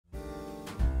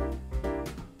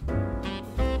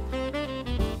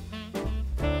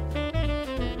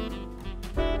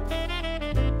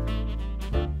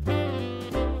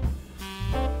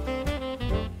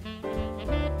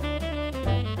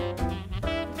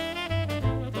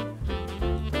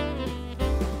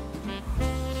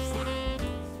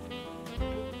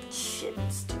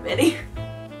many.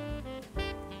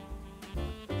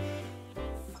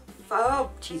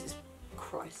 Oh, Jesus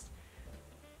Christ.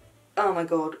 Oh my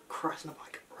God, Christ on a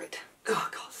bike, right. Oh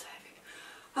God, saving.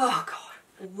 Oh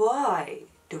God. Why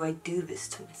do I do this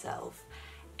to myself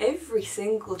every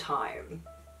single time?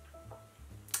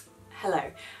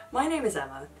 Hello, my name is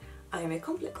Emma. I am a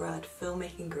complete grad,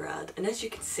 filmmaking grad, and as you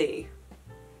can see,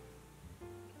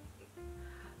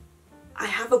 I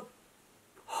have a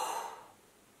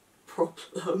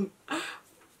problem.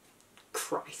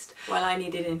 Christ. While I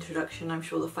needed an introduction, I'm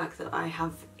sure the fact that I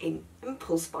have an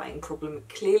impulse buying problem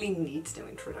clearly needs no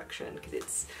introduction because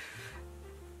it's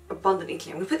abundantly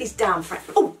clear. I'm gonna put these down for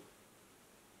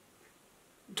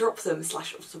drop them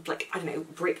slash sort of like, I don't know,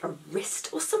 break a wrist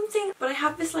or something. But I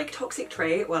have this like toxic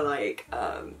trait where like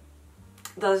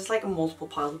there's like multiple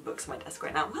piles of books on my desk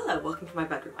right now. Hello, welcome to my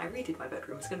bedroom. I redid my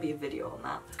bedroom. It's gonna be a video on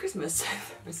that. It's Christmas.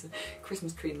 There's a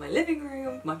Christmas tree in my living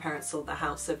room. My parents sold their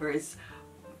house, so there is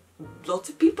lots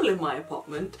of people in my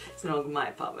apartment. It's no longer my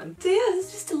apartment. So yeah,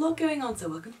 there's just a lot going on. So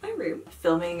welcome to my room.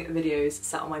 Filming videos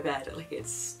sat on my bed like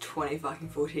it's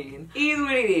 2014. Is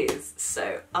what it is.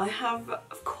 So I have,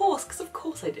 of course, because of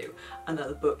course I do,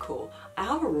 another book haul. I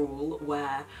have a rule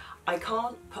where I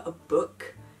can't put a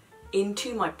book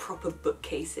into my proper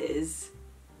bookcases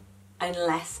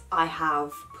unless I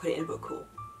have put it in a book haul.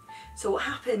 So what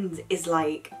happens is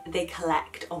like they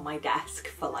collect on my desk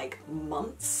for like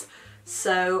months.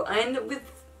 So I end up with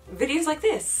videos like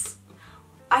this.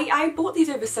 I bought these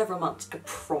over several months, I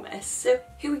promise. So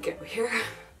here we go. Here's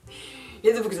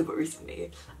the books I bought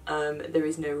recently. There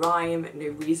is no rhyme, no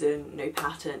reason, no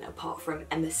pattern apart from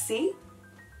Emma C,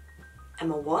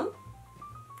 Emma 1,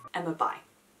 Emma Bye.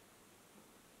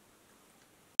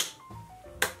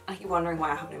 Are you wondering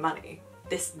why I have no money?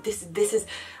 This is,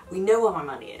 we know where my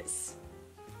money is.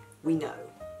 We know.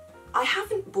 I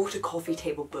haven't bought a coffee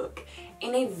table book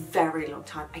in a very long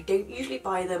time. I don't usually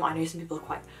buy them. I know some people are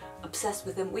quite obsessed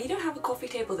with them. We don't have a coffee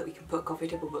table that we can put coffee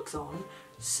table books on,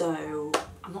 so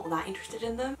I'm not that interested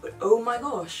in them. But oh my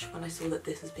gosh, when I saw that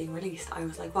this was being released, I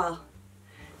was like, well,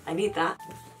 I need that.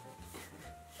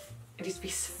 It used to be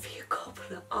Sofia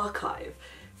Coppola archive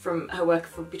from her work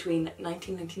from between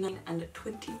 1999 and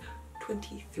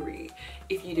 2023.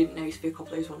 If you didn't know, Sofia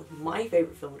Coppola is one of my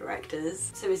favourite film directors.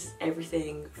 So this is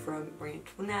everything from Marie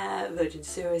Antoinette, Virgin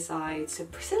Suicide, so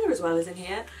Priscilla as well is in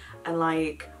here, and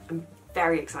like I'm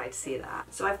very excited to see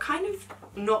that. So I've kind of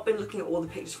not been looking at all the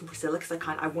pictures from Priscilla because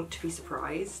I want to be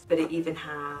surprised, but it even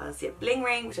has Bling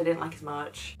Ring, which I didn't like as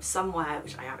much, Somewhere,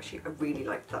 which I really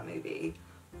liked that movie.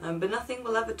 But nothing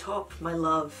will ever top my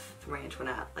love for Marie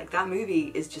Antoinette. Like that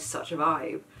movie is just such a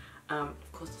vibe.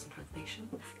 Of course there's some translation.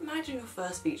 Imagine your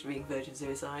first feature being Virgin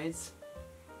Suicides.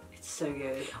 It's so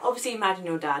good. Obviously imagine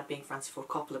your dad being Francis Ford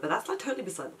Coppola, but that's like totally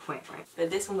beside the point, right?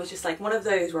 But this one was just like one of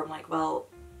those where I'm like, well,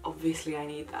 obviously I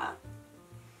need that.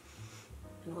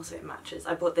 And also it matches.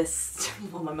 I bought this,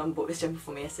 well my mum bought this jumper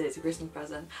for me yesterday, it's a Christmas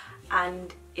present,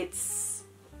 and it's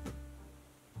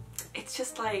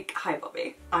just like, hi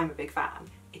Bobby, I'm a big fan.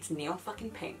 It's neon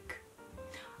fucking pink.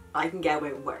 I can get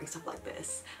away with wearing stuff like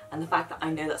this, and the fact that I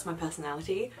know that's my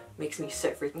personality makes me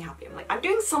so freaking happy. I'm like, I'm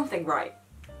doing something right.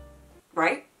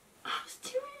 Right? I was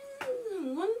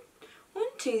doing 1,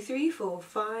 2, 3, 4,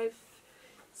 5,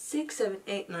 6, 7,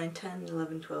 8, 9, 10,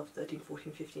 11, 12, 13,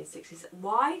 14, 15, 16.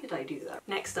 Why did I do that?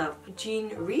 Next up,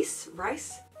 Rhys?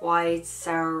 Why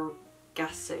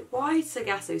Sargasso? Why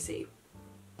Sargasso C?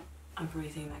 I'm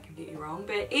probably saying that completely wrong,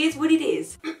 but it is what it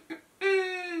is.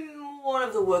 One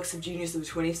of the works of genius of the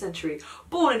 20th century.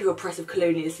 Born into oppressive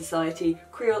colonial society,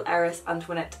 Creole heiress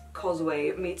Antoinette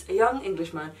Causeway meets a young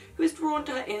Englishman who is drawn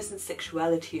to her innocent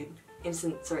sensuality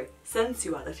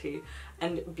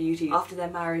and beauty. After their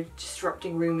marriage,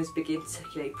 disrupting rumours begin to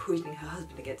circulate, poisoning her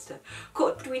husband against her.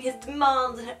 Caught between his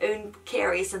demands and her own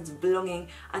precarious sense of belonging,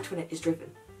 Antoinette is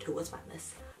driven towards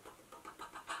madness.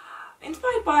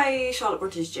 Inspired by Charlotte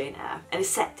Bronte's Jane Eyre, and is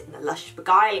set in the lush,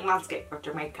 beguiling landscape of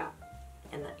Jamaica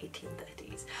in the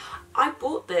 1830s. I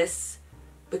bought this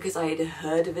because I had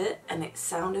heard of it and it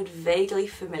sounded vaguely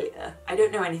familiar. I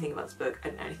don't know anything about this book, I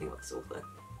don't know anything about this author.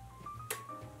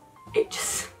 It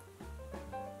just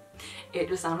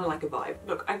sounded like a vibe.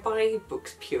 Look, I buy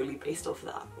books purely based off of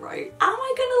that, right? Am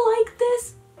I gonna like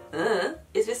this?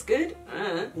 Is this good?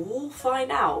 We'll find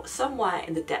out. Somewhere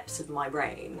in the depths of my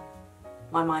brain,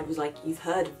 my mind was like, you've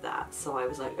heard of that, so I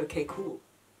was like, okay, cool.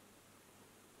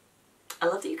 I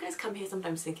love that you guys come here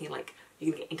sometimes thinking like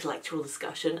you're gonna get intellectual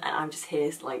discussion, and I'm just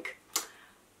here like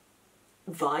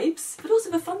vibes. But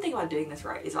also the fun thing about doing this,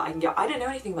 right, is that I can go, I don't know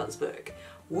anything about this book.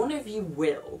 One of you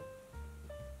will,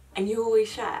 and you always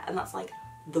share, and that's like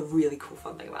the really cool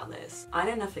fun thing about this. I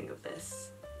know nothing of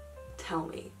this. tell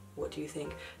me, what do you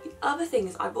think? The other thing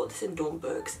is I bought this in Brontë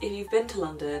Books. If you've been to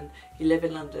London, you live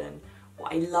in London,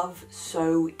 what I love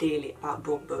so dearly about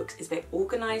Brontë Books is they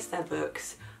organise their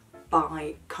books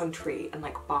by country and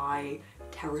like by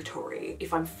territory.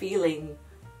 If I'm feeling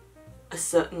a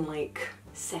certain like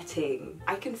setting,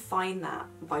 I can find that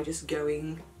by just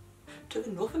going to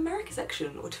the North America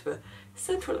section or to the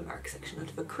Central America section or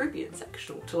to the Caribbean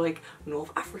section or to like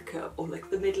North Africa or like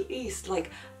the Middle East. Like,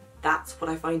 that's what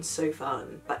I find so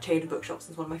fun. That chain of bookshops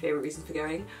is one of my favourite reasons for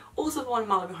going. Also, the one in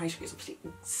Malmö High Street is obviously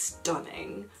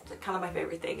stunning. It's like kind of my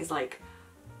favourite thing is like,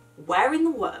 where in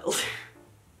the world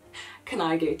can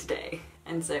I go today?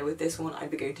 And so with this one,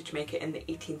 I'd be going to Jamaica in the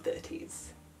 1830s.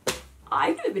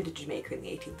 I've never been to Jamaica in the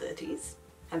 1830s.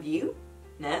 Have you?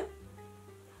 No?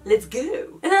 Let's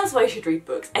go! And that's why you should read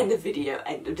books. End of video,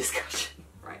 end of discussion.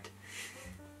 Right.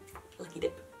 Lucky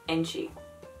dip. Enchi.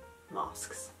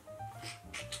 Masks.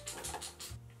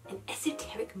 An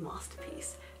esoteric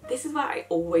masterpiece. This is why I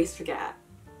always forget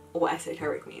what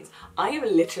esoteric means. I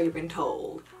have literally been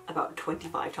told about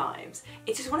 25 times.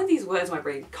 It's just one of these words my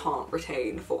brain can't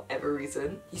retain for whatever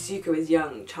reason. Yusuko is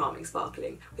young, charming,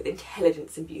 sparkling, with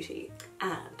intelligence and beauty,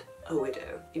 and a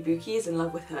widow. Ibuki is in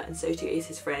love with her, and so too is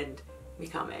his friend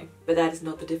Mikame. But that is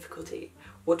not the difficulty.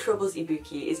 What troubles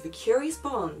Ibuki is the curious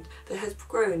bond that has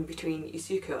grown between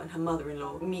Yusuko and her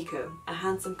mother-in-law, Miko, a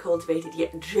handsome, cultivated,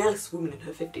 yet jealous woman in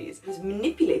her 50s, who is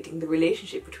manipulating the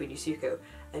relationship between Yusuko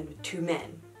and the two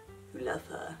men who love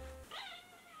her.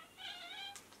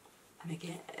 Oh my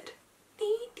god.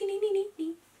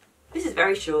 This is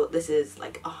very short. This is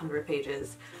like 100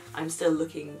 pages. I'm still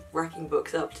racking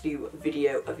books up to do a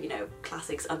video of, you know,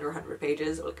 classics under 100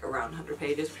 pages, or like around 100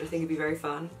 pages, which I think would be very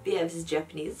fun. But yeah, this is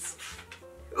Japanese.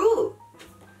 Ooh!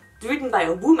 It's written by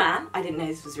a woman. I didn't know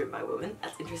this was written by a woman.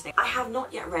 That's interesting. I have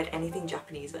not yet read anything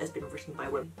Japanese that has been written by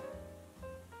women,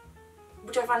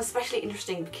 which I find especially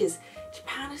interesting because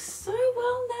Japan is so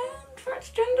well known for its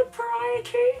gender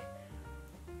priority.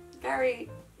 Very,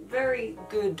 very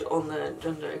good on the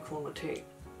gender equality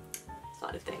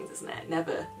side of things, isn't it?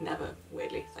 Never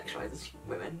weirdly sexualizes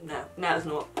women. No, it's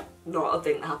not a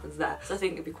thing that happens there. So I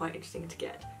think it'd be quite interesting to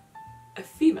get a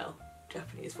female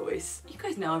Japanese voice. You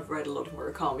guys know I've read a lot of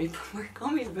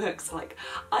Murakami's books. Like,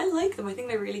 I like them. I think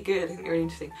they're really good. I think they're really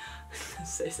interesting.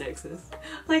 So sexist.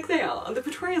 Like they are. And the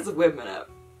portrayals of women are.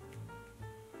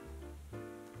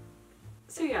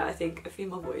 So yeah, I think a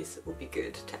female voice would be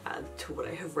good to add to what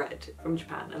I have read from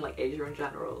Japan and like Asia in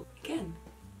general. Again,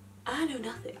 I know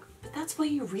nothing, but that's why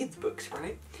you read the books,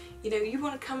 right? You know, you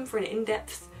want to come for an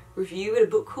in-depth review at a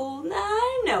book haul? Nah,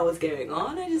 I don't know what's going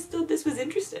on. I just thought this was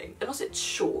interesting. And also it's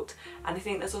short, and I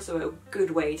think that's also a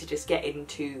good way to just get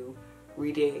into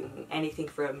reading anything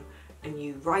from a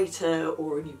new writer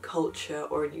or a new culture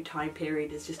or a new time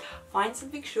period, is just find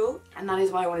something short. And that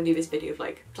is why I want to do this video of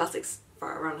like classics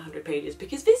for around 100 pages,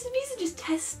 because these are just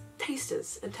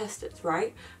tasters and testers,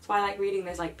 right? That's why I like reading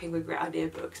those like Penguin Great Idea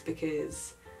books,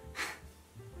 because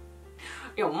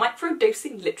you know,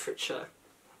 micro-dosing literature.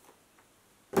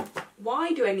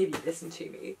 Why do any of you listen to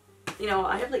me? You know,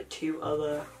 I have like 2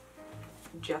 other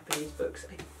Japanese books,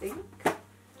 I think.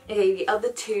 Okay, the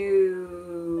other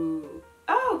 2...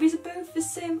 Oh, these are both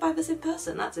by the same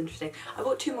person. That's interesting. I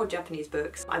bought 2 more Japanese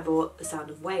books. I bought The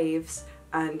Sound of Waves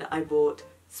and I bought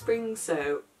Spring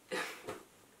Snow,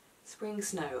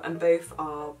 and both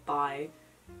are by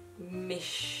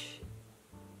Mishima.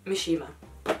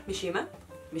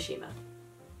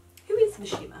 Who is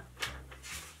Mishima?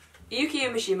 Yukio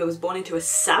Mishima was born into a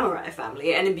samurai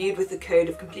family and imbued with the code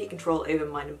of complete control over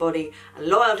mind and body and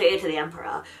loyalty to the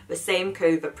emperor, the same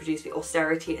code that produced the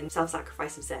austerity and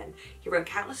self-sacrifice of Zen. He wrote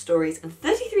countless stories and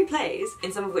 33 plays,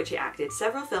 in some of which he acted.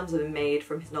 Several films have been made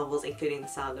from his novels, including The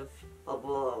Sound of...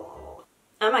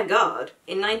 Oh my god!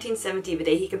 In 1970, the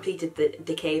day he completed The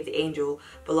Decay of the Angel,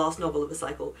 the last novel of the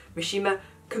cycle, Mishima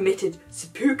committed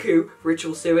seppuku,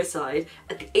 ritual suicide,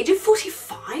 at the age of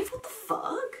 45? What the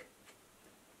fuck?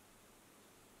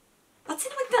 That's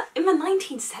in like in the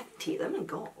 1970s, oh my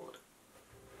god.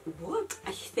 What?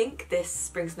 I think this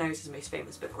Spring Snow is his most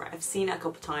famous book, right? I've seen it a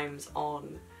couple times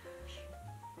on,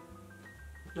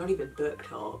 not even Book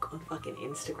Talk, on fucking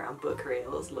Instagram book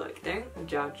reels. Look, don't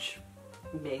judge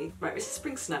me. Right, this is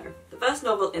Spring Snow. The first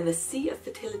novel in the Sea of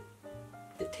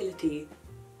Fertility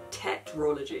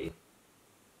tetralogy.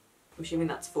 I'm assuming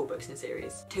that's 4 books in a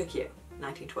series. Tokyo,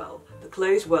 1912. The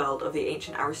closed world of the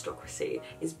ancient aristocracy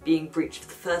is being breached for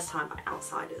the first time by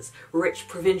outsiders, rich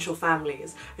provincial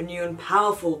families, a new and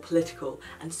powerful political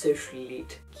and social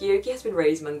elite. Yukio has been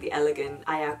raised among the elegant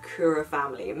Ayakura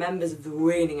family, members of the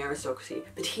reigning aristocracy,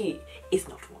 but he is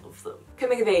not one of them.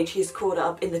 Coming of age, he is caught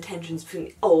up in the tensions between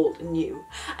the old and new,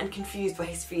 and confused by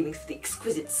his feelings for the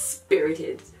exquisite,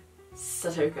 spirited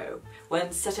Satoko. When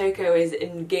Satoko is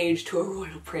engaged to a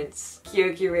royal prince,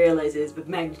 Yukio realises with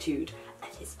magnitude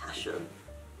of his passion.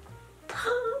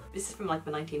 This is from like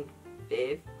the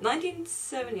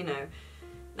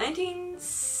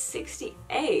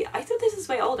 1968. I thought this was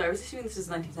way older. I was assuming this was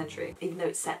the 19th century, even though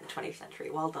it's set in the 20th century.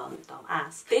 Well done, dumb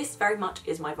ass. This very much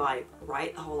is my vibe,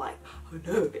 right? The whole like, oh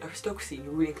no, the aristocracy, the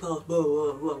ruling class, blah,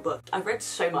 blah, blah, blah. I've read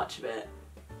so much of it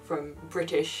from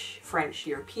British, French,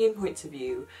 European points of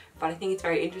view, but I think it's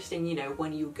very interesting, you know,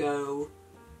 when you go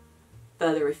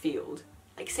further afield.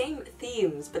 Like same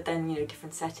themes, but then, you know,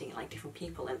 different setting, like different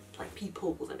people and like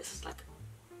peoples, and it's just like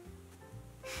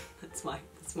that's my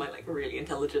like really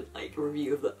intelligent like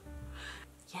review of it.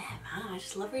 Yeah, man, I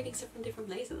just love reading stuff from different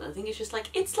places. I think it's just like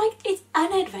it's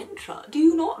an adventure. Do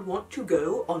you not want to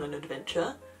go on an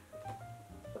adventure?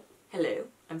 Hello,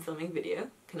 I'm filming a video.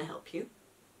 Can I help you?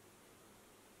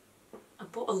 I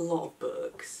bought a lot of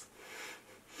books.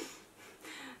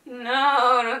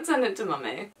 No, don't send it to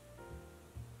mummy.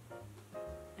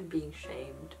 I'm being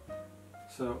shamed.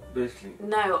 So basically.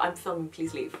 No, I'm filming.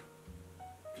 Please leave.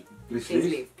 Please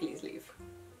leave. Please leave.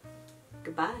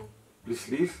 Goodbye. Please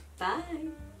leave.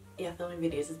 Bye. Yeah, filming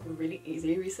videos has been really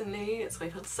easy recently. So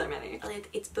I've had so many.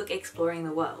 It's book exploring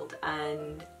the world,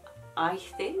 and I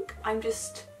think I'm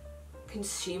just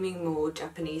consuming more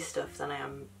Japanese stuff than I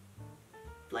am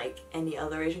like any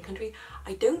other Asian country.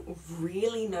 I don't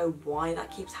really know why that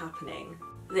keeps happening.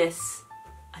 This,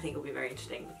 I think, will be very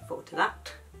interesting. Looking forward to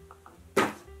that.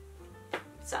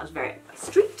 Sounds very up my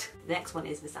street. The next one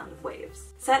is The Sound of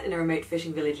Waves. Set in a remote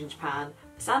fishing village in Japan,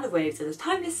 The Sound of Waves is a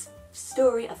timeless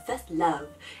story of first love.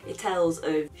 It tells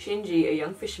of Shinji, a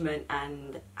young fisherman,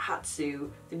 and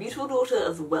Hatsu, the beautiful daughter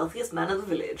of the wealthiest man of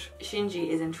the village. Shinji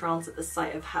is entranced at the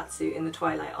sight of Hatsu in the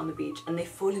twilight on the beach, and they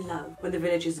fall in love. When the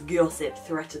village's gossip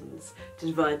threatens to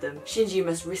divide them, Shinji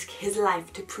must risk his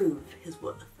life to prove his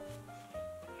worth.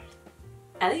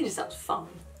 I think it just sounds fun.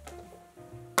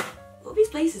 All these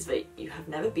places that you have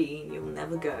never been, you'll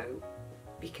never go,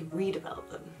 you can read about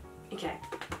them. Okay,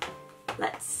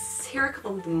 let's hear a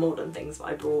couple of the modern things that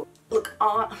I brought. Look,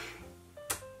 I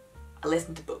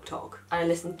listened to Book Talk. I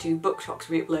listened to Book Talks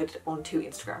re-uploaded onto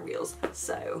Instagram Reels.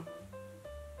 So,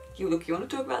 you want to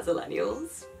talk about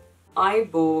Zillennials? I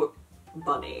bought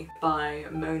Bunny by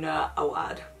Mona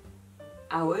Awad.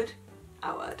 Awad?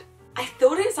 I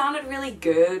thought it sounded really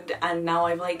good, and now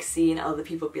I've like seen other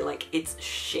people be like, it's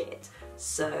shit.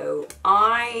 So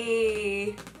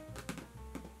I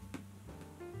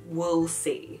will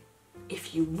see.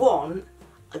 If you want,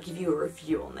 I'll give you a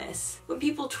review on this. When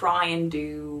people try and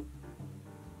do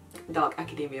dark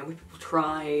academia, when people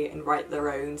try and write their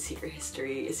own secret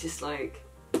history, it's just like,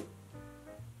 I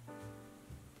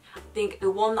think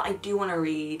the one that I do want to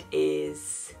read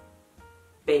is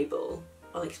Babel,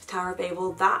 or like Tower of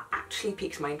Babel. That actually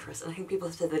piques my interest, and I think people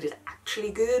have said that it's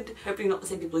actually good. Hopefully not the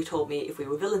same people who told me If We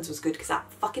Were Villains was good, because that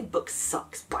fucking book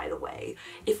sucks, by the way.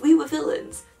 If We Were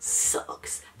Villains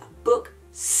sucks. That book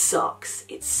sucks.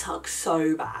 It sucks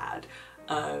so bad.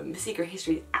 Secret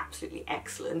History is absolutely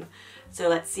excellent. So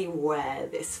let's see where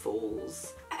this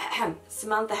falls.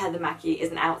 Samantha Heather Mackey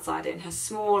is an outsider in her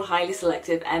small, highly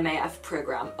selective MAF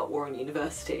program at Warren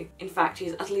University. In fact, she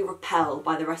is utterly repelled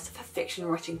by the rest of her fiction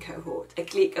writing cohort, a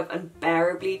clique of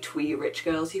unbearably twee rich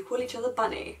girls who call each other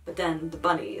Bunny. But then the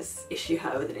bunnies issue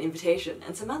her with an invitation,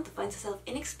 and Samantha finds herself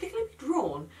inexplicably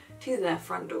drawn to their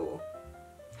front door.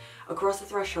 Across the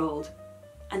threshold,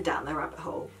 and down the rabbit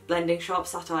hole. Blending sharp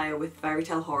satire with fairy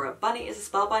tale horror, Bunny is a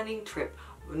spellbinding trip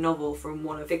of a novel from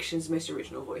one of fiction's most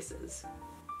original voices.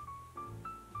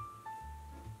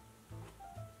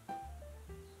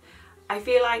 I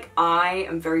feel like I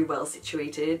am very well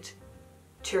situated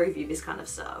to review this kind of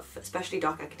stuff, especially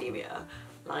dark academia.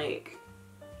 Like,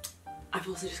 I've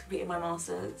also just completed my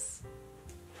masters.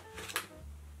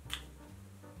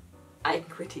 I can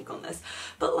critique on this,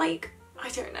 but like, I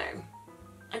don't know.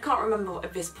 I can't remember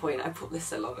at this point, I put this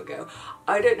so long ago.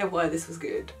 I don't know why this was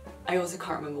good. I also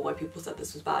can't remember why people said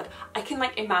this was bad. I can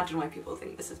like imagine why people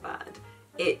think this is bad.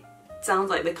 It sounds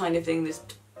like the kind of thing that's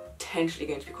potentially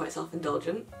going to be quite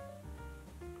self-indulgent.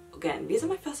 Again, these are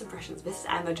my first impressions. This is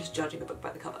Emma just judging a book by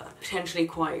the cover. Potentially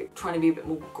quite trying to be a bit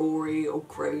more gory or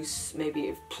gross, maybe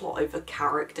a plot over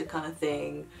character kind of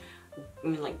thing.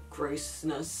 like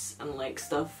grossness and like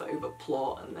stuff over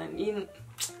plot, and then you know,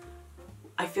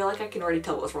 I feel like I can already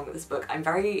tell what's wrong with this book. I'm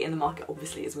very in the market,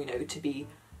 obviously, as we know, to be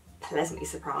pleasantly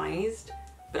surprised,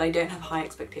 but I don't have high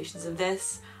expectations of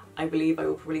this. I believe I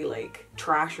will probably like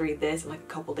trash read this in like a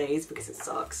couple days because it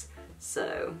sucks,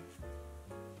 so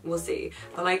we'll see.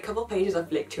 But like a couple pages I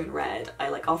flicked to and read, I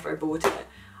like after I bought it,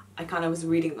 I kind of was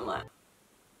reading them like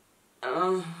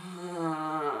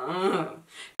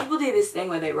people do this thing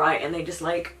where they write and they just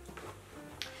like,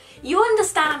 you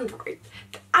understand, right?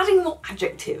 Adding more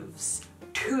adjectives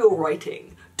to your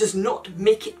writing does not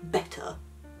make it better.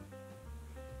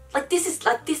 Like this is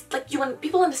like this, like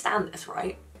people understand this,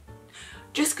 right?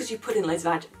 Just because you put in loads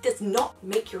of adjectives does not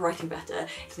make your writing better.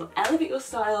 It does not elevate your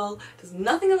style, does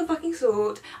nothing of the fucking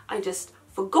sort. I just,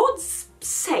 for God's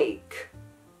sake.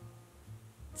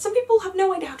 Some people have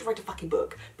no idea how to write a fucking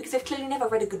book because they've clearly never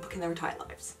read a good book in their entire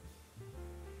lives.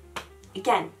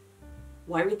 Again,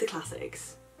 why read the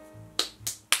classics?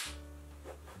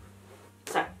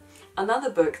 So, another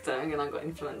book that I got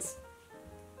influenced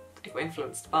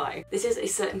by. This is A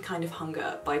Certain Kind of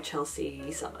Hunger by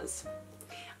Chelsea Summers.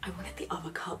 I wanted the other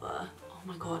cover. Oh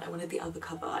my god, I wanted the other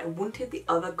cover. I wanted the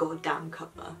other goddamn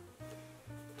cover.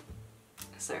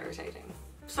 So irritating.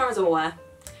 As far as I'm aware,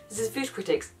 this is food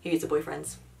critics who eats her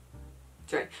boyfriends.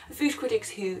 Sorry, a food critic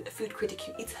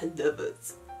who eats her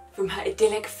lovers. From her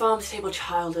idyllic farm-to-table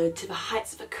childhood to the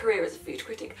heights of her career as a food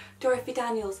critic, Dorothy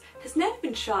Daniels has never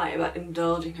been shy about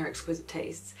indulging her exquisite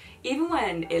tastes, even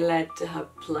when it led to her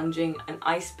plunging an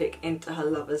ice pick into her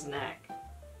lover's neck.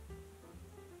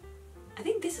 I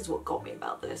think this is what got me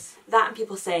about this. That and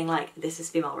people saying like, this is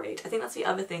female rage. I think that's the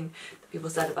other thing that people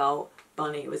said about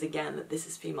Bunny was, again, that this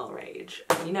is female rage.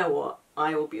 And you know what?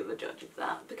 I will be the judge of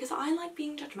that because I like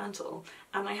being judgmental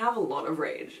and I have a lot of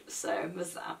rage, so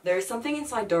there's that. There is something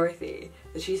inside Dorothy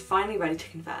that she's finally ready to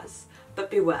confess,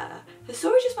 but beware, her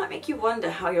story just might make you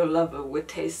wonder how your lover would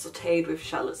taste sautéed with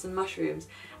shallots and mushrooms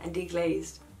and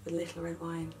deglazed with little red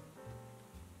wine.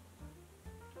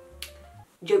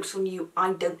 Joke's on you,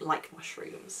 I don't like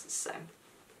mushrooms, so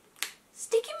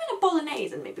stick him in a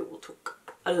bolognese and maybe we'll talk.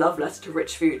 A love letter to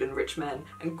rich food and rich men,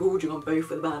 and gorging on both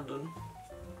with abandon.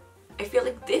 I feel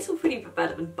like this will pretty be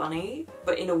better than Bunny,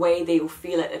 but in a way they will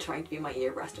feel like they're trying to be my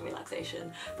year of rest and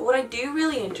relaxation. But what I do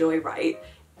really enjoy, right,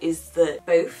 is that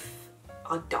both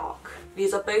are dark.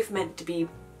 These are both meant to be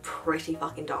pretty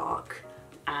fucking dark,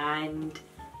 and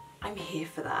I'm here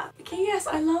for that. Okay, yes,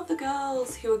 I love the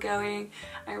girls who are going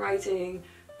and writing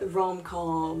the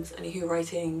rom-coms and who are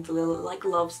writing the little like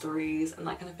love stories and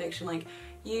that kind of fiction. Like,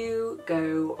 you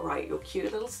go write your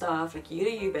cute little stuff, like you do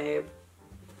you, babe.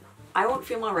 I want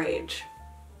female rage.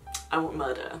 I want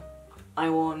murder. I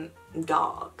want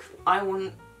dark. I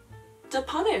want to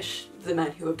punish the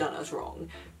men who have done us wrong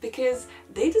because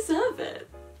they deserve it.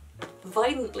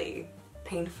 Violently,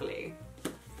 painfully.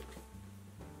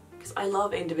 Because I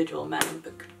love individual men,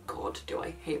 but good God, do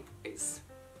I hate boys.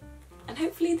 And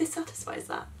hopefully this satisfies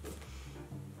that.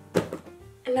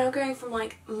 And now going from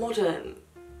like modern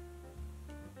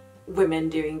women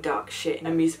doing dark shit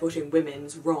and me supporting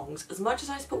women's wrongs as much as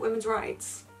I support women's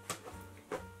rights,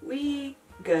 we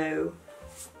go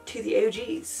to the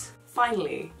OGs.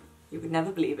 Finally, you would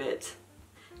never believe it,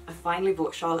 I finally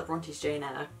bought Charlotte Bronte's Jane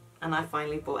Eyre and I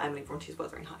finally bought Emily Bronte's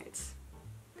Wuthering Heights.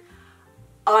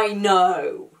 I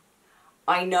know!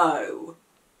 I've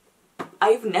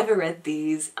never read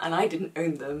these and I didn't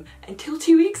own them until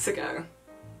 2 weeks ago.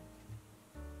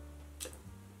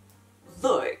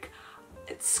 Look,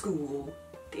 at school,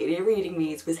 the idea of reading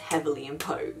these was heavily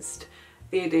imposed.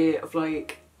 The idea of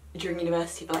like, during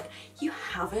university, but like, you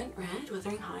haven't read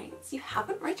Wuthering Heights? You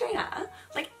haven't read Jane Eyre?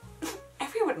 Like,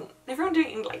 everyone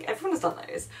has done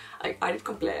those. I did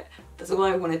complete. That's all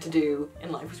I wanted to do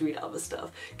in life, was read other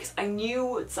stuff. Because I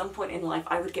knew at some point in life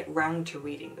I would get round to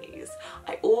reading these.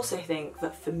 I also think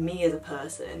that for me as a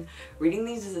person, reading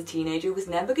these as a teenager was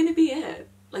never going to be it.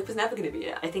 Like, was never going to be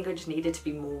it. I think I just needed to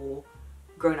be more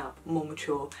grown up, more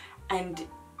mature, and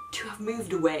to have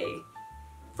moved away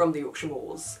from the Yorkshire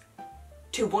Moors,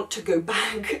 to want to go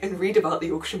back and read about the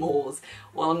Yorkshire Moors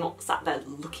while I'm not sat there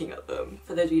looking at them.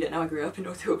 For those of you who don't know, I grew up in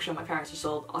North Yorkshire. My parents just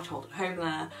sold our childhood home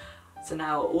there, so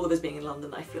now all of us being in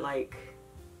London, I feel like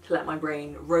to let my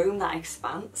brain roam that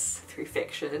expanse through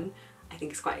fiction, I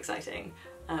think is quite exciting.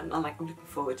 I'm looking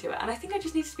forward to it, and I think I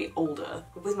just needed to be older.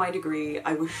 With my degree,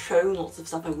 I was shown lots of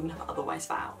stuff I wouldn't have otherwise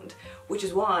found, which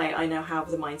is why I now have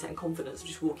the mindset and confidence of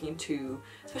just walking into,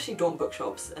 especially Daunt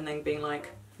bookshops, and then being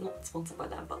like, not sponsored by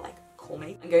them, but like, call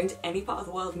me, and going to any part of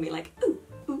the world and be like, ooh,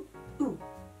 ooh, ooh.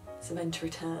 So then to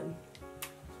return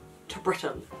to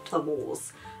Britain, to the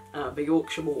moors, the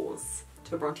Yorkshire moors, to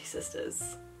the Brontë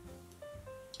sisters.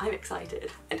 I'm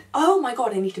excited. And oh my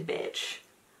god, I need to bitch.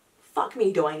 Fuck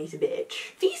me, do I need to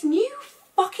bitch. These new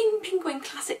fucking Penguin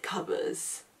Classic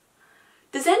covers.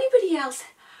 Does anybody else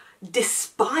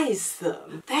despise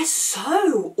them? They're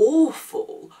so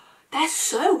awful. They're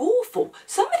so awful.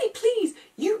 Somebody please,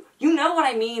 you know what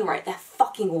I mean, right? They're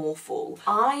fucking awful.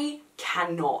 I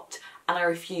cannot and I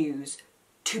refuse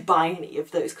to buy any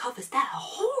of those covers. They're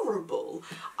horrible.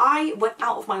 I went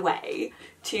out of my way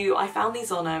to, I found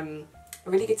these on a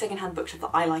really good secondhand bookshop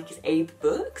that I like is Eyre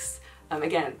Books.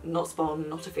 Again, not spawned,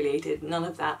 not affiliated, none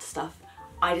of that stuff.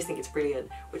 I just think it's brilliant,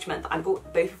 which meant that I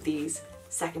bought both of these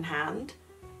secondhand,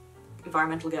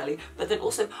 environmental girly, but then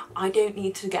also I don't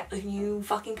need to get the new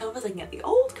fucking covers, I can get the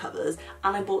old covers,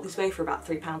 and I bought these both for about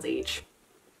 £3 each.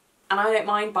 And I don't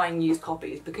mind buying used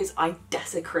copies because I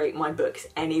desecrate my books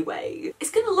anyway.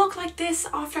 It's gonna look like this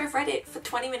after I've read it for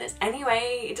 20 minutes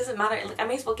anyway, it doesn't matter, like, I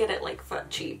may as well get it like for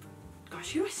cheap.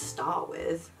 Gosh, who do I start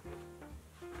with?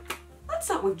 Let's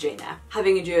start with Jane Eyre.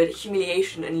 Having endured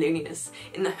humiliation and loneliness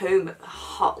in the home of the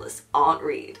heartless Aunt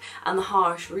Reed and the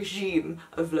harsh regime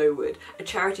of Lowood, a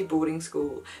charity boarding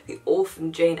school, the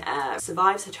orphan Jane Eyre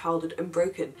survives her childhood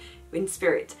unbroken in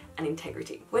spirit and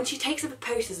integrity. When she takes up a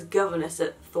post as a governess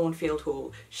at Thornfield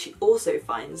Hall, she also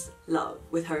finds love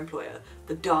with her employer,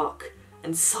 the dark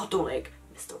and sardonic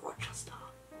Mr. Rochester.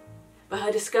 But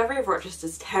her discovery of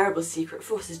Rochester's terrible secret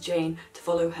forces Jane to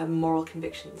follow her moral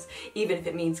convictions, even if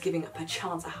it means giving up her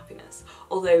chance at happiness.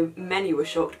 Although many were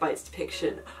shocked by its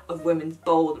depiction of women's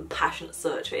bold and passionate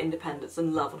search for independence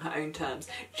and love on her own terms,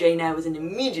 Jane Eyre was an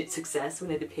immediate success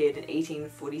when it appeared in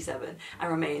 1847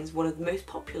 and remains one of the most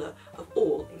popular of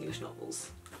all English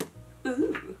novels.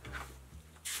 Ooh.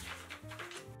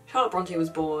 Charlotte Brontë was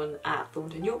born at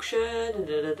Thornton, Yorkshire.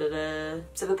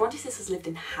 So the Brontë sisters lived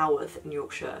in Haworth in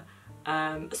Yorkshire.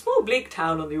 A small bleak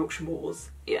town on the Yorkshire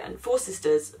moors. Yeah, and 4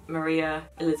 sisters, Maria,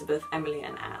 Elizabeth, Emily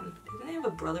and Anne. Did they have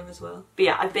a brother as well? But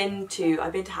yeah, I've been to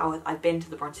Haworth, I've been to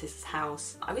the Brontë sisters'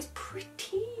 house. I was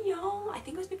pretty young, I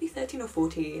think I was maybe 13 or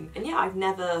 14. And yeah, I've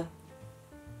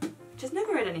just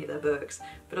never read any of their books.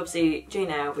 But obviously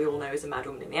Jane Eyre, we all know, is a mad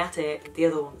woman in the attic. The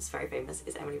other one that's very famous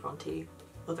is Emily Brontë,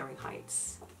 Wuthering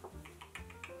Heights.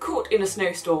 Caught in a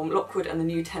snowstorm, Lockwood and the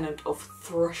new tenant of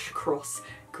Thrushcross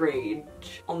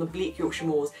Grange on the bleak Yorkshire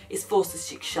moors is forced to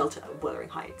seek shelter at Wuthering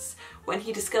Heights. When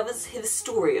he discovers the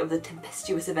story of the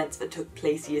tempestuous events that took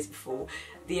place years before,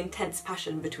 the intense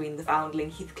passion between the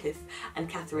foundling Heathcliff and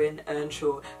Catherine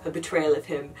Earnshaw, her betrayal of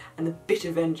him, and the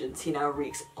bitter vengeance he now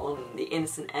wreaks on the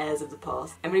innocent heirs of the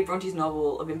past. Emily Bronte's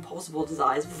novel of impossible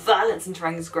desires, violence and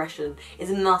transgression is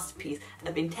a masterpiece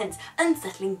of intense,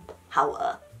 unsettling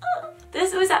power.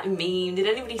 There's always that meme, did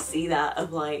anybody see that,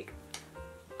 of like,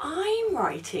 I'm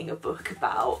writing a book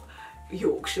about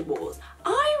Yorkshire moors.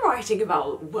 I'm writing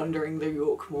about wandering the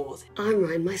York moors. I'm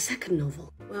writing my second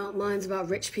novel. Well, mine's about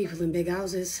rich people in big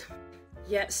houses.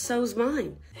 Yet so's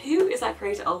mine. Who is that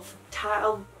creator? I'll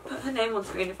put her name on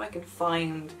screen if I can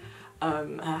find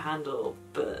her handle,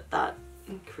 but that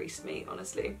increased me,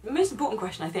 honestly. The most important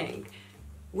question, I think,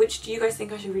 which do you guys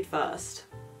think I should read first?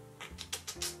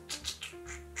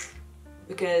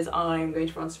 Because I'm going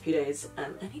to France for a few days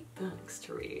and I need books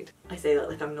to read. I say that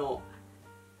like I'm not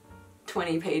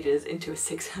 20 pages into a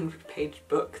 600-page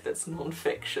book that's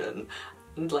non-fiction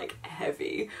and like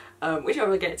heavy, which I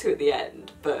will get to at the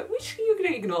end, but you're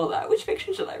gonna ignore that. Which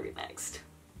fiction should I read next?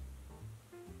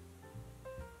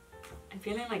 I'm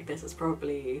feeling like this is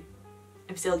probably,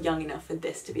 I'm still young enough for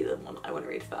this to be the one I want to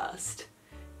read first.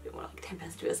 A bit more like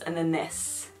tempestuous, and then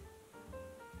this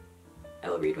I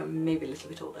will read when I'm maybe a little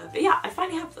bit older. But yeah, I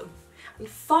finally have them. And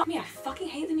fuck me, I fucking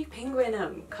hate the new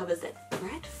Penguin covers, they're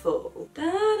dreadful. Da,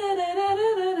 da, da, da,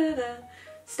 da, da, da.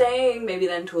 Staying maybe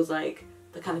then towards like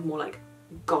the kind of more like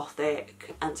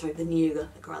gothic, and sorry, the new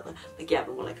gothic rather. Like yeah,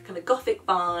 but more like a kind of gothic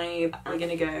vibe. I'm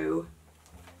gonna go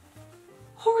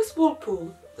Horace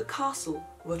Walpole, The Castle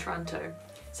of Otranto.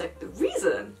 So the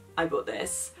reason I bought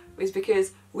this was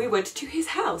because we went to his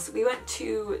house. We went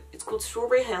to, it's called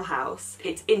Strawberry Hill House.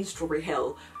 It's in Strawberry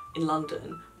Hill in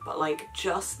London, but like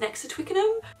just next to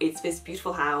Twickenham. It's this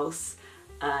beautiful house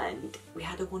and we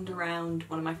had a wander around,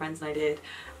 one of my friends and I did,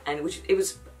 and it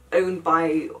was owned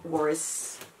by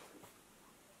Horace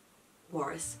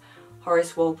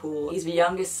Walpole. He's the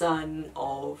youngest son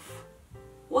of,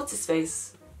 what's his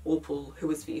face? Walpole, who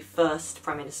was the first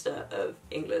Prime Minister of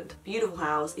England. Beautiful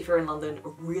house, if you're in London,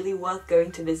 really worth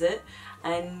going to visit.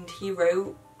 And he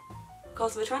wrote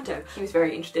Castle of Otranto. He was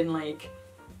very interested in like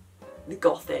the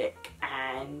Gothic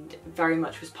and very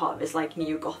much was part of this like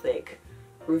neo-Gothic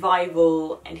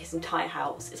revival, and his entire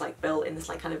house is like built in this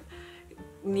like kind of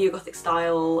neo-Gothic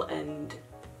style and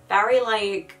very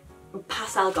like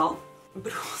pastel goth,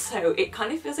 but also it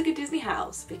kind of feels like a Disney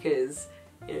house because,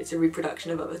 you know, it's a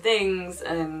reproduction of other things,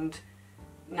 and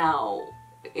now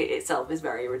it itself is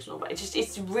very original, but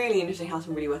it's a really interesting house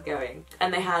and really worth going.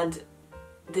 And they had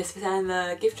this for sale in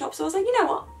the gift shop, so I was like, you know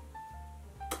what?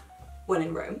 When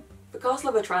in Rome. The Castle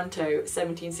of Otranto,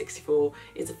 1764,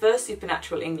 is the first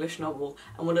supernatural English novel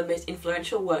and one of the most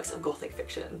influential works of Gothic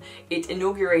fiction. It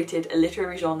inaugurated a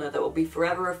literary genre that will be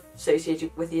forever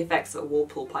associated with the effects that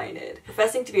Walpole pioneered.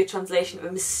 Professing to be a translation of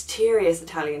a mysterious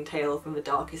Italian tale from the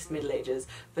darkest Middle Ages,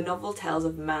 the novel tells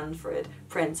of Manfred,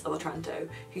 Prince of Otranto,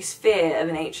 whose fear of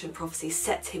an ancient prophecy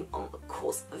sets him on the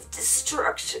course of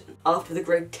destruction. After the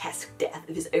grotesque death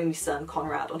of his only son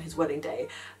Conrad on his wedding day,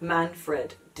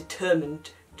 Manfred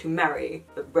determined to marry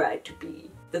the bride-to-be.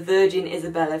 The Virgin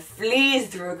Isabella flees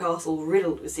through a castle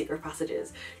riddled with secret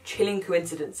passages, chilling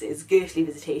coincidences, ghostly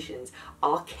visitations,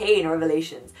 arcane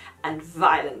revelations, and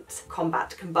violent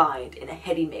combat combined in a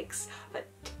heady mix that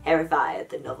terrified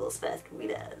the novel's first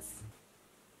readers.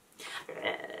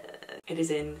 It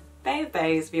is in Bay of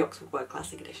Bays, the Oxford Word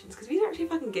Classic editions, because these are actually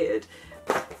fucking good.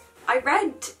 I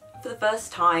read for the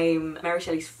first time Mary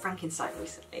Shelley's Frankenstein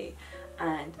recently,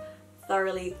 and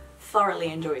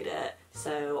thoroughly enjoyed it,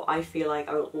 so I feel like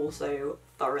I will also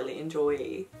thoroughly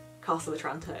enjoy Castle of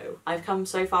Otranto. I've come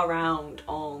so far round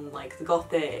on like the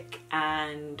Gothic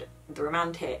and the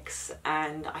Romantics,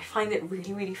 and I find it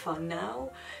really fun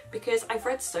now because I've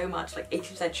read so much like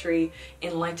 18th century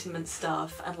Enlightenment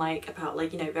stuff and like about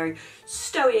like, you know, very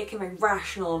stoic and very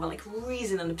rational and like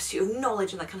reason and the pursuit of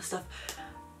knowledge and that kind of stuff.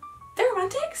 The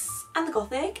Romantics and the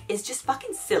Gothic is just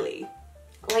fucking silly.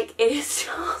 Like, it is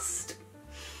just...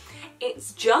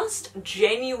 it's just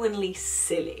genuinely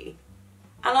silly.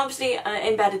 And obviously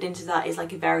embedded into that is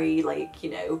like a very like, you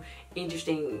know,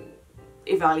 interesting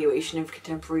evaluation of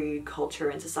contemporary culture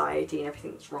and society and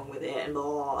everything that's wrong with it and blah,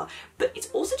 blah, blah. But it's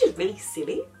also just really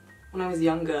silly. When I was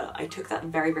younger, I took that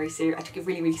very seriously. I took it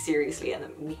really seriously and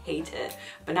we hate it.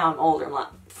 But now I'm older, I'm like,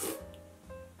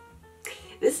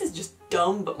 this is just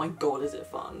dumb, but my god is it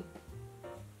fun.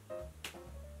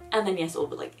 And then yes, all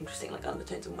the like interesting like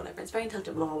undertones and whatever. It's very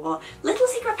intelligent, blah blah blah. Little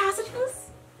secret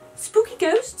passages, spooky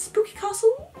ghosts, spooky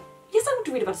castle. Yes, I want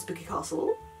to read about a spooky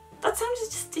castle. That sounds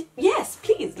just yes,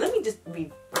 please. Let me just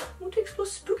read. I want to explore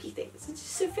spooky things. It's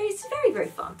just so very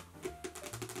fun.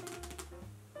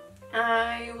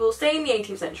 I will stay in the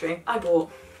 18th century. I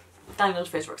bought Daniel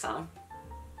Defoe's Roxana.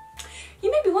 You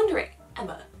may be wondering,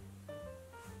 Emma,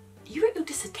 you wrote your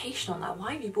dissertation on that,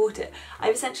 why have you bought it?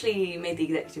 I've essentially made the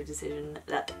executive decision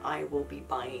that I will be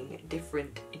buying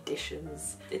different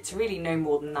editions. It's really no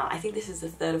more than that. I think this is the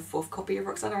third or fourth copy of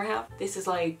Roxana I have. This is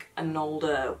like an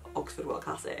older Oxford World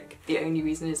Classic. The only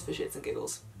reason is for shits and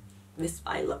giggles.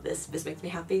 I love this. This makes me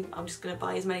happy. I'm just gonna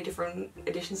buy as many different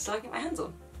editions as I can get my hands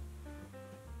on.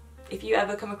 If you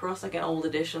ever come across like an old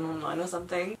edition online or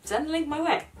something, send a link my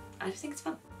way. I just think it's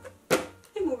fun.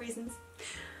 No more reasons.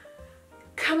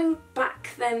 Coming back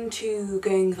then to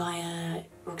going via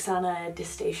Roxana,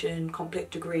 dissertation, complete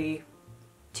degree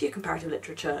to comparative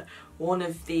literature, one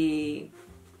of the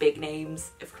big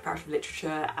names of comparative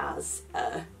literature as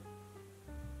a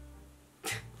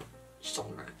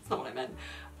genre, it's not what I meant,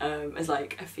 as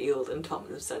like a field and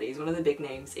department of studies. One of the big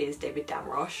names is David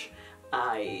Damrosch.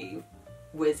 I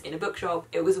was in a bookshop.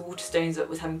 It was a Waterstones that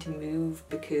was having to move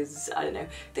because, I don't know,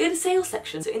 they had a sales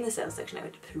section. So in the sales section I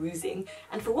went perusing,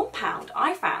 and for £1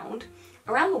 I found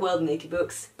Around the World in 80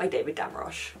 Books by David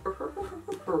Damrosch.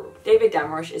 David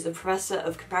Damrosch is a professor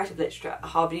of comparative literature at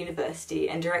Harvard University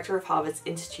and director of Harvard's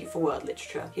Institute for World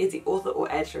Literature. He is the author or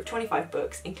editor of 25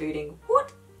 books, including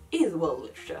What is World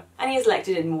Literature? And he is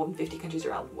elected in more than 50 countries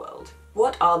around the world.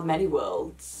 What are the many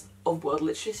worlds of world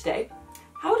literature today?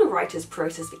 How do writers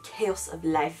process the chaos of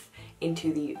life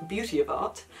into the beauty of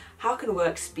art? How can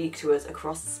work speak to us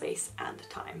across space and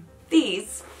time?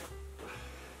 These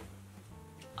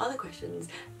are the questions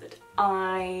that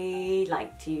I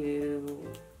like to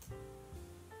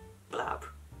blab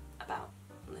about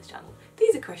on this channel.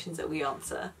 These are questions that we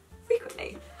answer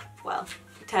frequently. Well,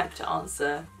 attempt to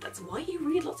answer. That's why you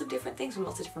read lots of different things from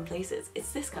lots of different places.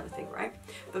 It's this kind of thing, right?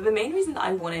 But the main reason that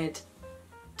I wanted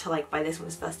to like buy this one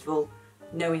is, first of all,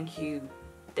 knowing who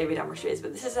David Damrosch is,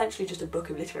 but this is essentially just a book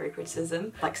of literary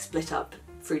criticism, like split up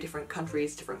through different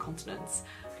countries, different continents.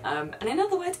 And in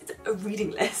other words, it's a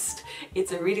reading list.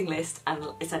 It's a reading list and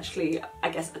essentially, I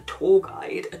guess, a tour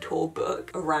guide, a tour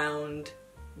book around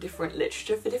different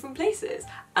literature for different places.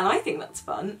 And I think that's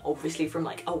fun, obviously from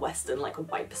like a Western, like a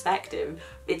white perspective.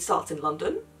 It starts in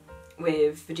London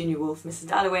with Virginia Woolf, Mrs.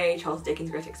 Dalloway, Charles Dickens'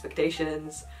 Great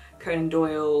Expectations, Conan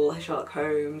Doyle, Sherlock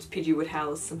Holmes, P.G.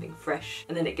 Wodehouse, something fresh.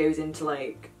 And then it goes into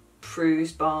like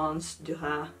Proust, Barnes,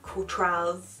 Duras,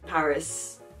 Courtraz,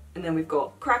 Paris. And then we've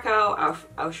got Krakow,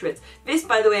 Auschwitz. This,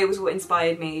 by the way, was what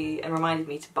inspired me and reminded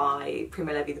me to buy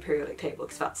Primo Levi, The Periodic Table,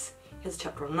 because he has a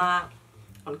chapter on that,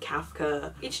 on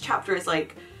Kafka. Each chapter is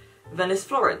like Venice,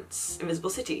 Florence, Invisible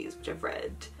Cities, which I've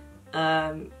read.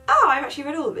 Oh, I've actually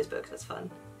read all of his books, that's fun.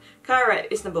 Cairo,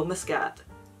 Istanbul, Muscat,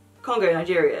 Congo,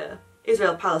 Nigeria,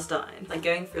 Israel, Palestine. Like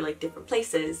going through like different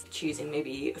places, choosing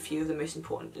maybe a few of the most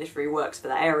important literary works for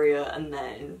that area and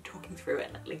then talking through it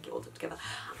and like linking it all together.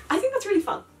 I think that's really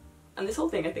fun. And this whole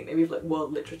thing, I think maybe of like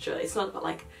world literature, it's not about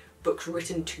like books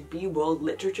written to be world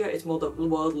literature, it's more that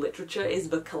world literature is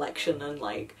the collection and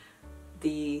like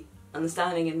the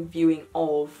understanding and viewing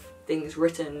of things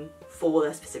written for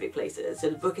their specific places. So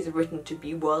the book is written to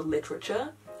be world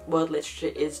literature. World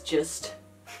literature is just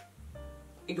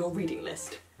your reading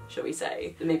list, shall we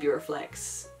say, that maybe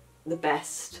reflects the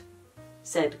best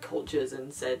said cultures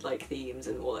and said like themes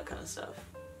and all that kind of stuff.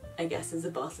 I guess is a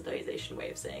bastardization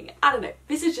way of saying it. I don't know.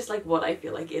 This is just like what I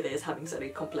feel like it is, having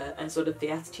studied Coppola, and sort of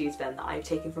the attitudes then that I've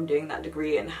taken from doing that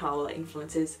degree and how that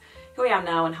influences who I am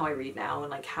now and how I read now and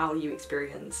like how you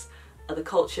experience other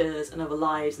cultures and other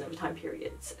lives and other time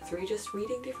periods through just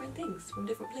reading different things from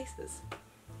different places.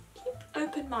 Keep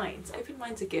open minds. Open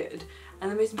minds are good. And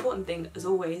the most important thing, as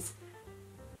always,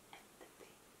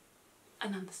 empathy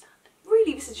and understanding.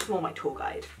 Really, this is just more my tour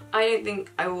guide. I don't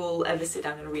think I will ever sit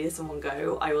down and read this in one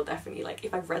go. I will definitely, like,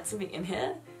 if I've read something in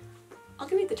here, I'll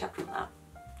give you the chapter on that.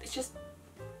 It's just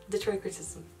literary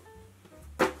criticism.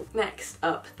 Next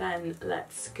up then,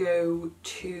 let's go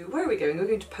to, where are we going? We're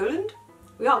going to Poland?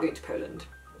 We are going to Poland.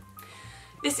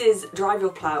 This is Drive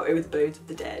Your Plow Over the Bones of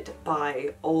the Dead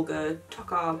by Olga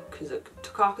Tokarczuk.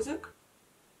 Tokarczuk?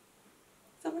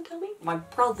 Someone tell me? My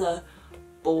brother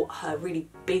bought her really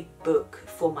big book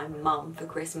for my mum for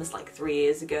Christmas like 3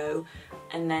 years ago,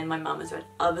 and then my mum has read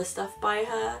other stuff by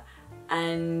her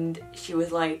and she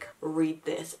was like, read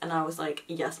this, and I was like,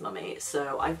 yes mummy,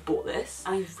 so I've bought this.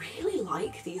 I really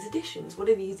like these editions. What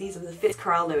are these? These are the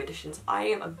Fitzcarraldo editions. I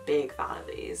am a big fan of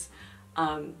these.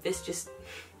 This just,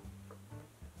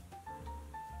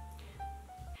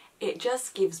 it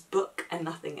just gives book and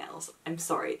nothing else. I'm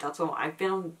sorry, that's what I've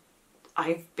been on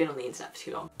the internet for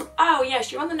too long. Oh yeah,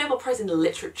 she won the Nobel Prize in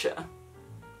Literature.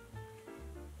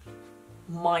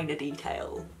 Minor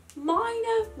detail.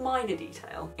 Minor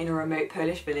detail. In a remote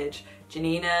Polish village,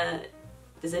 Janina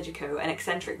Bezedzico, an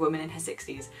eccentric woman in her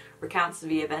 60s, recounts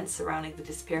the events surrounding the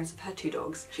disappearance of her 2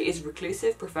 dogs. She is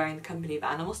reclusive, preferring the company of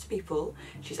animals to people.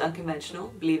 She's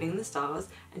unconventional, believing in the stars,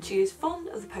 and she is fond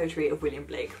of the poetry of William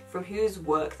Blake, from whose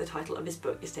work the title of his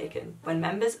book is taken. When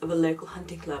members of a local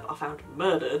hunting club are found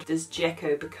murdered,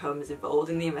 Bezedzico becomes involved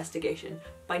in the investigation.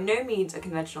 By no means a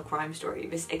conventional crime story,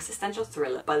 this existential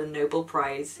thriller by the Nobel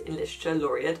Prize in Literature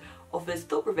laureate offers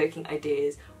thought-provoking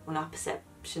ideas on our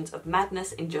perceptions of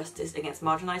madness, injustice against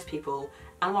marginalised people,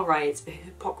 animal rights, the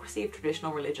hypocrisy of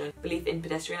traditional religion, belief in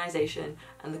pedestrianisation,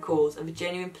 and the cause of a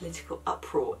genuine political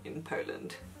uproar in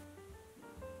Poland.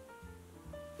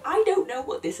 I don't know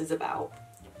what this is about,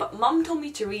 but mum told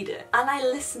me to read it, and I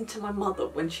listen to my mother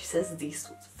when she says these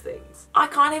sorts of things. I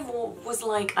kind of was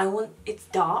like, it's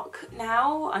dark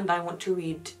now, and I want to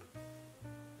read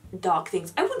dark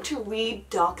things. I want to read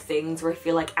dark things where I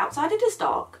feel like outside it is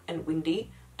dark and windy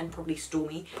and probably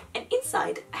stormy, and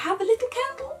inside I have a little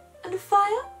candle and a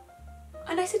fire,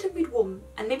 and I sit and read warm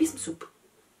and maybe some soup.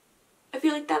 I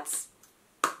feel like that's,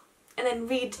 and then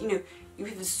read, you know, you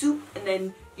have the soup and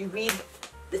then you read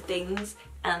the things,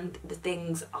 and the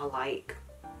things are like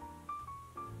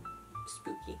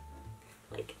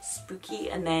spooky,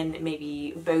 and then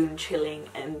maybe bone chilling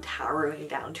and harrowing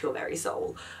down to your very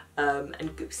soul,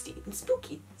 and ghosty and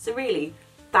spooky. So really,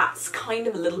 that's kind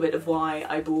of a little bit of why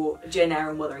I bought Jane Eyre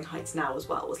and Wuthering Heights now as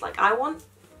well. Was like, I want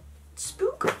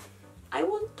spook. I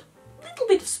want a little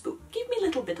bit of spook. Give me a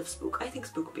little bit of spook. I think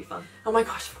spook would be fun. Oh my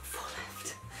gosh, 4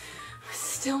 left. I'm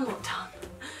still not done.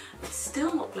 I'm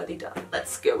still not bloody done.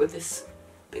 Let's go with this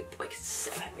big boy. It's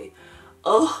so heavy.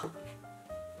 Oh,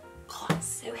 God, it's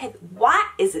so heavy. Why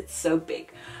is it so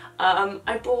big?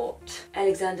 I bought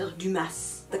Alexandre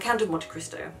Dumas, The Count of Monte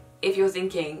Cristo. If you're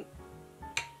thinking,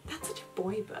 that's such a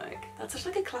boy book, that's such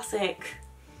like a classic,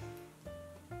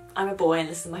 I'm a boy and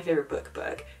this is my favourite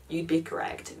book, you'd be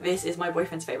correct. This is my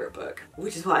boyfriend's favourite book,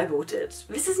 which is why I bought it.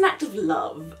 This is an act of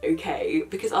love, okay?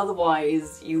 Because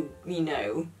otherwise, you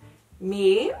know,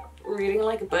 me reading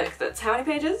like a book that's how many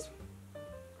pages?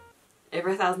 Over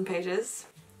 1,000 pages.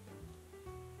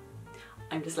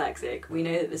 I'm dyslexic. We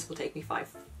know that this will take me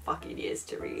fucking years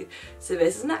to read. So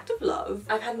this is an act of love.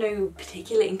 I've had no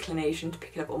particular inclination to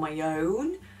pick it up on my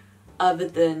own, other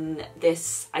than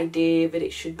this idea that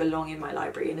it should belong in my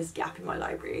library and there's a gap in my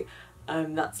library.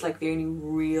 That's like the only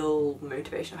real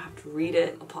motivation I have to read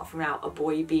it, apart from now a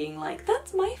boy being like,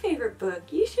 that's my favourite book,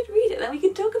 you should read it, then we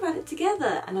can talk about it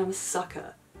together, and I'm a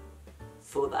sucker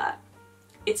for that.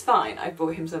 It's fine, I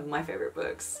bought him some of my favourite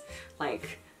books,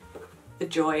 like the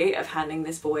joy of handing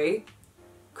this boy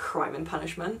Crime and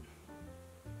Punishment.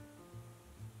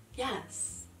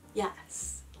 Yes,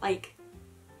 yes, like,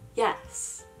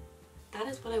 yes. That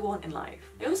is what I want in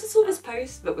life. I also saw this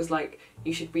post that was like,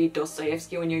 you should read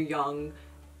Dostoevsky when you're young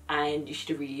and you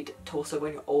should read Tolstoy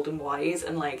when you're old and wise,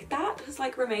 and like that has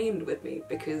like remained with me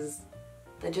because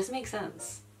that just makes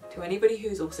sense. To anybody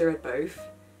who's also read both,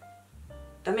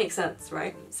 that makes sense,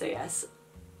 right? So yes,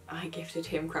 I gifted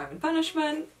him Crime and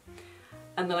Punishment,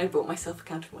 and then I bought myself a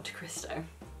Count of Monte Cristo.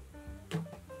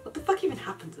 What the fuck even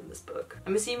happens in this book?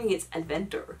 I'm assuming it's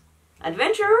adventure.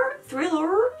 Adventure?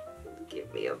 Thriller?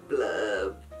 Give me a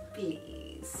blurb,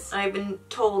 please. I've been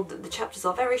told that the chapters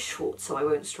are very short, so I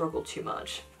won't struggle too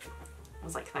much. I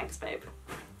was like, thanks babe.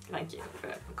 Thank you for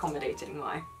accommodating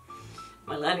my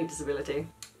learning disability.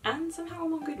 And somehow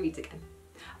I'm on Goodreads again.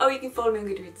 Oh, you can follow me on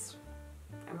Goodreads.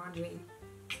 I'm Angeline.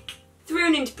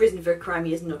 Thrown into prison for a crime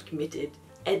he has not committed,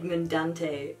 Edmond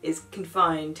Dante is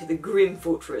confined to the grim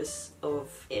fortress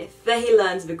of If. There he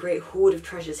learns of a great hoard of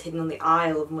treasures hidden on the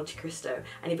Isle of Monte Cristo,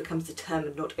 and he becomes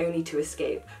determined not only to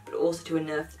escape, but also to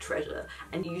unearth the treasure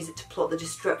and use it to plot the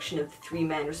destruction of the three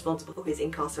men responsible for his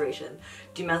incarceration.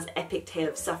 Dumas' epic tale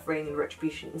of suffering and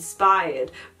retribution, inspired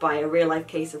by a real-life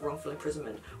case of wrongful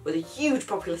imprisonment, was a huge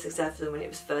popular success when it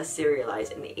was first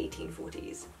serialised in the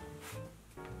 1840s.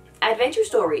 Adventure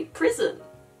story, prison,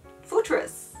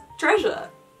 fortress, treasure.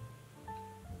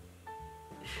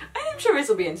 I'm sure this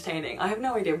will be entertaining. I have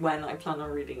no idea when I plan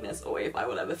on reading this or if I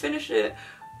will ever finish it,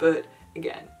 but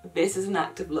again, this is an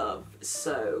act of love,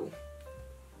 so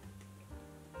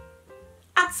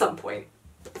at some point,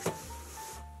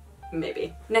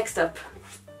 maybe. Next up,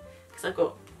 because I've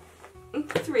got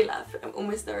 3 left, I'm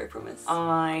almost there, I promise.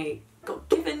 I got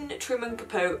given Truman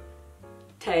Capote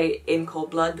in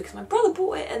Cold Blood because my brother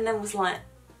bought it and then was like,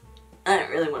 I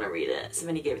don't really want to read it, so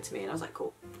then he gave it to me and I was like,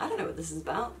 cool, I don't know what this is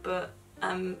about, but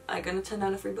am I gonna turn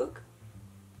down a free book?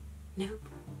 Nope.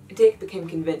 Dick became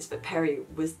convinced that Perry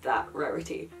was that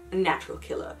rarity, a natural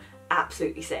killer,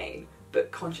 absolutely sane,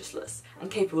 but conscienceless,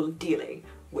 and capable of dealing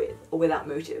with, or without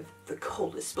motive, the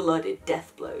coldest blooded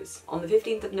death blows. On the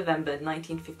 15th of November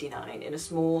 1959, in a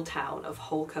small town of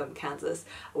Holcomb, Kansas,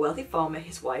 a wealthy farmer,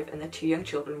 his wife, and their 2 young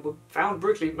children were found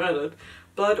brutally murdered.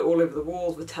 Blood all over the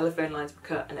walls, with telephone lines were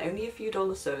cut, and only a few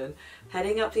dollars stolen.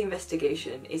 Heading up the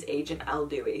investigation is Agent Al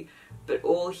Dewey, but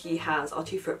all he has are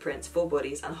 2 footprints, 4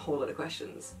 bodies, and a whole lot of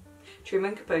questions.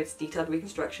 Truman Capote's detailed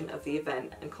reconstruction of the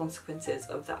event and consequences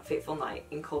of that fateful night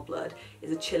in Cold Blood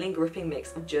is a chilling, gripping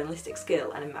mix of journalistic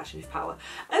skill and imaginative power.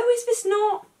 Oh, is this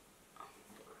not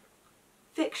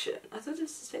fiction? I thought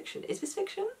this was fiction. Is this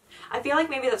fiction? I feel like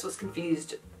maybe that's what's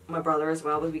confused my brother as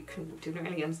well, but we didn't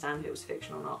really understand if it was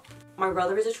fiction or not. My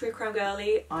brother is a true crime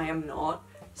girly, I am not,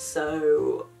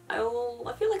 so I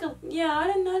feel like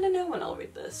I don't know when I'll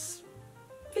read this.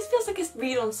 This feels like a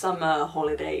read on summer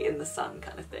holiday in the sun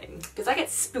kind of thing, because I get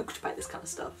spooked by this kind of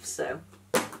stuff, so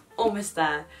almost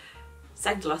there.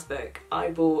 Second to last book, I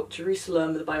bought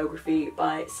Jerusalem, the biography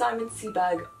by Simon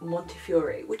Sebag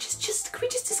Montefiore, which is just, can we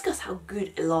just discuss how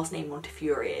good a last name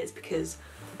Montefiore is, because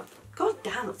god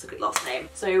damn, that's a good last name.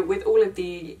 So with all of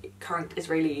the current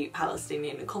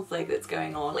Israeli-Palestinian conflict that's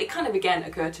going on, it kind of again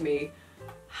occurred to me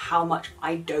how much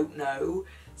I don't know.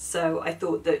 So I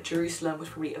thought that Jerusalem was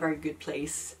probably a very good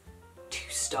place to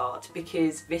start,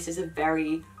 because this is a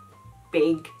very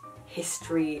big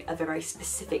history of a very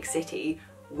specific city,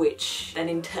 which then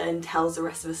in turn tells the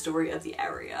rest of the story of the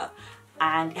area,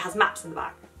 and it has maps in the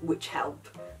back which help,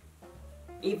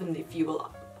 even if you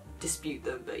will dispute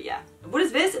them. But yeah, what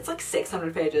is this? It's like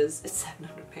 600 pages. It's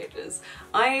 700 pages.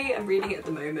 I am reading it at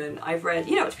the moment. I've read,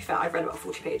 you know, to be fair, I've read about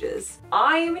 40 pages.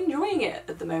 I am enjoying it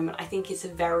at the moment. I think it's a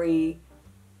very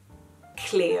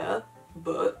clear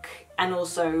book, and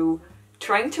also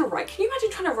trying to write, can you imagine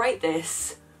trying to write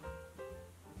this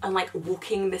and like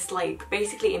walking this like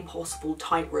basically impossible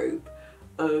tightrope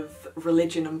of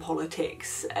religion and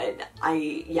politics? And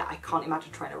I can't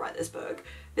imagine trying to write this book.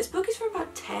 This book is from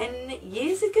about 10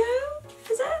 years ago,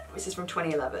 is it? This is from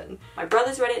 2011. My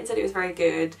brother's read it and said it was very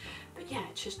good, but yeah,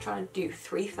 it's just trying to do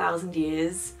 3,000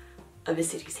 years of a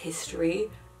city's history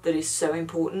that is so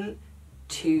important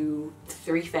to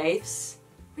 3 faiths,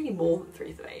 really more than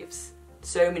 3 faiths,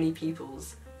 so many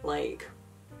people's like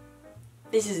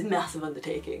this is a massive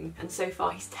undertaking. And so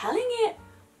far he's telling it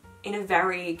in a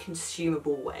very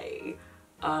consumable way.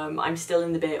 I'm still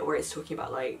in the bit where it's talking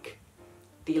about like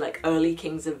the early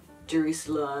kings of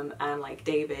Jerusalem and like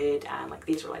David and like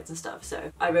the Israelites and stuff.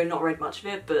 So I've not read much of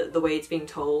it, but the way it's being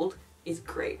told is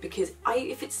great, because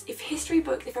if history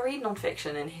books, if I read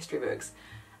non-fiction and history books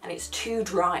and it's too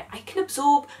dry, I can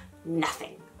absorb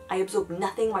nothing. I absorb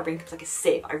nothing, my brain comes like a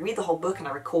sieve. I read the whole book and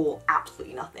I recall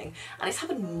absolutely nothing. And it's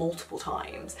happened multiple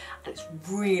times, and it's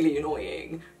really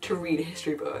annoying to read a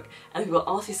history book and people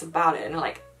ask you about it and they're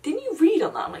like, didn't you read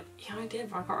on that? I'm like, yeah, I did,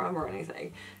 but I can't remember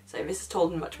anything. So this is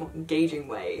told in a much more engaging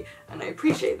way, and I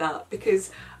appreciate that,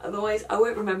 because otherwise I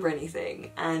won't remember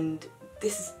anything. And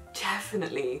this is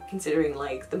definitely, considering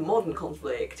like the modern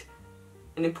conflict,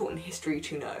 an important history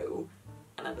to know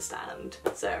and understand.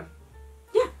 So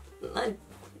yeah,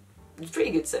 it's pretty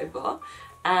good so far.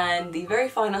 And the very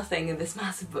final thing in this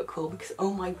massive book haul, because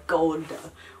oh my god,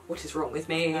 what is wrong with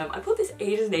me? I bought this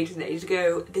ages and ages and ages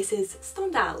ago. This is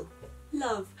Stendhal.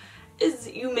 Love. As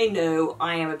you may know,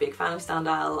 I am a big fan of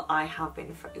Stendhal. I have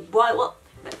been for well,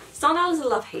 Stendhal is a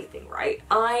love-hate thing, right?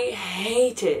 I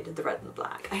hated the red and the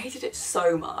black. I hated it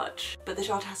so much. But the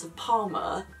Charter House of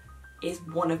Parma is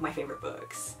one of my favourite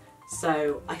books.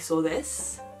 So I saw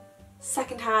this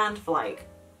secondhand for like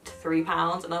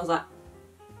 £3, and I was like,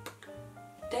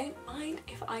 don't mind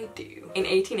if I do. In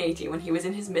 1880, when he was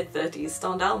in his mid-30s,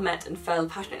 Stendhal met and fell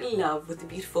passionately in love with the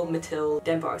beautiful Mathilde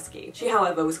Damrosch. She,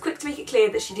 however, was quick to make it clear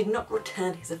that she did not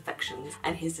return his affections,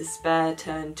 and his despair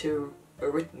turned to a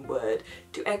written word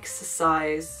to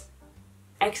exercise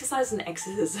an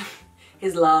exorcism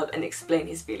his love and explain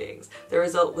his feelings. The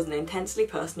result was an intensely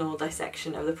personal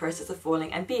dissection of the process of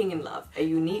falling and being in love, a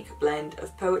unique blend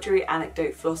of poetry,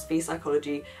 anecdote, philosophy,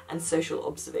 psychology, and social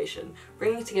observation,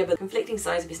 bringing together the conflicting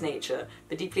sides of his nature,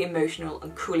 the deeply emotional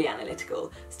and cruelly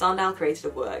analytical. Stendhal created a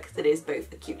work that is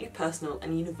both acutely personal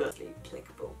and universally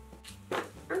applicable.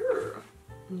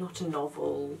 Not a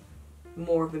novel,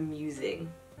 more of a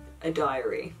musing, a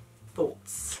diary,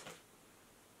 thoughts.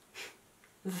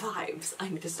 Vibes. I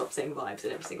need to stop saying vibes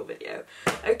in every single video.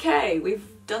 Okay, we've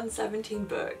done 17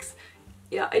 books.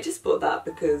 Yeah, I just bought that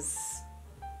because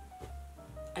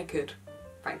I could,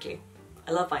 frankly.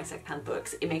 I love buying secondhand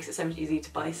books. It makes it so much easier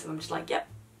to buy, so I'm just like, yep,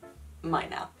 mine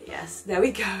now. But yes, there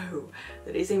we go.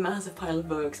 That is a massive pile of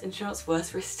books, and you know what's worse,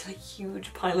 there's still a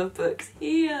huge pile of books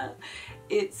here.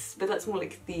 But that's more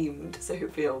like themed, so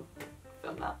hopefully I'll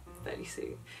film that fairly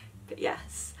soon. But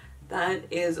yes. That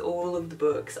is all of the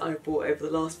books I've bought over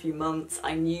the last few months.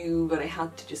 I knew that I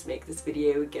had to just make this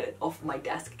video, get it off my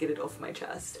desk, get it off my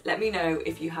chest. Let me know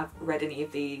if you have read any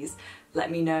of these.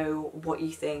 Let me know what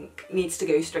you think needs to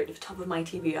go straight to the top of my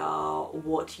TBR,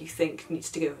 what you think needs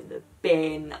to go in the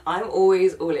bin. I'm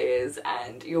always all ears,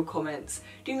 and your comments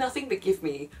do nothing but give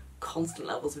me constant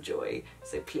levels of joy.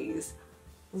 So please,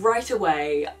 right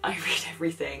away, I read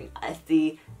everything. I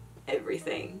see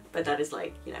everything. But that is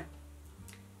like, you know,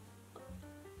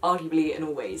 arguably and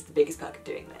always the biggest perk of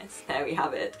doing this. There we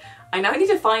have it. I now need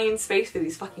to find space for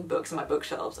these fucking books on my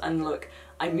bookshelves, and look,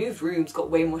 I moved rooms, got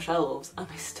way more shelves, and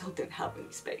I still don't have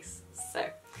any space. So,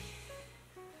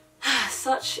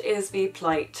 such is the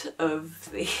plight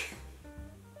of the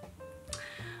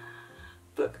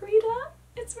book reader.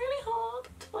 It's really hard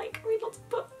to like read lots of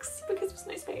books because there's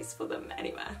no space for them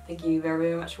anywhere. Thank you very,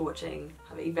 very much for watching.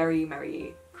 Have a very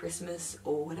merry Christmas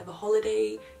or whatever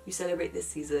holiday you celebrate this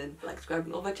season. Like, subscribe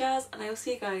and all that jazz, and I will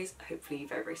see you guys hopefully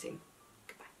very, very soon.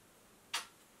 Goodbye.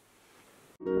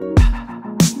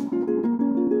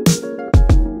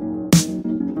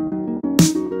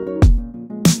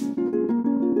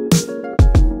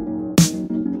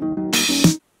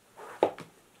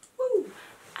 Woo!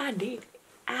 I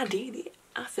did it.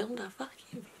 I filmed a fucking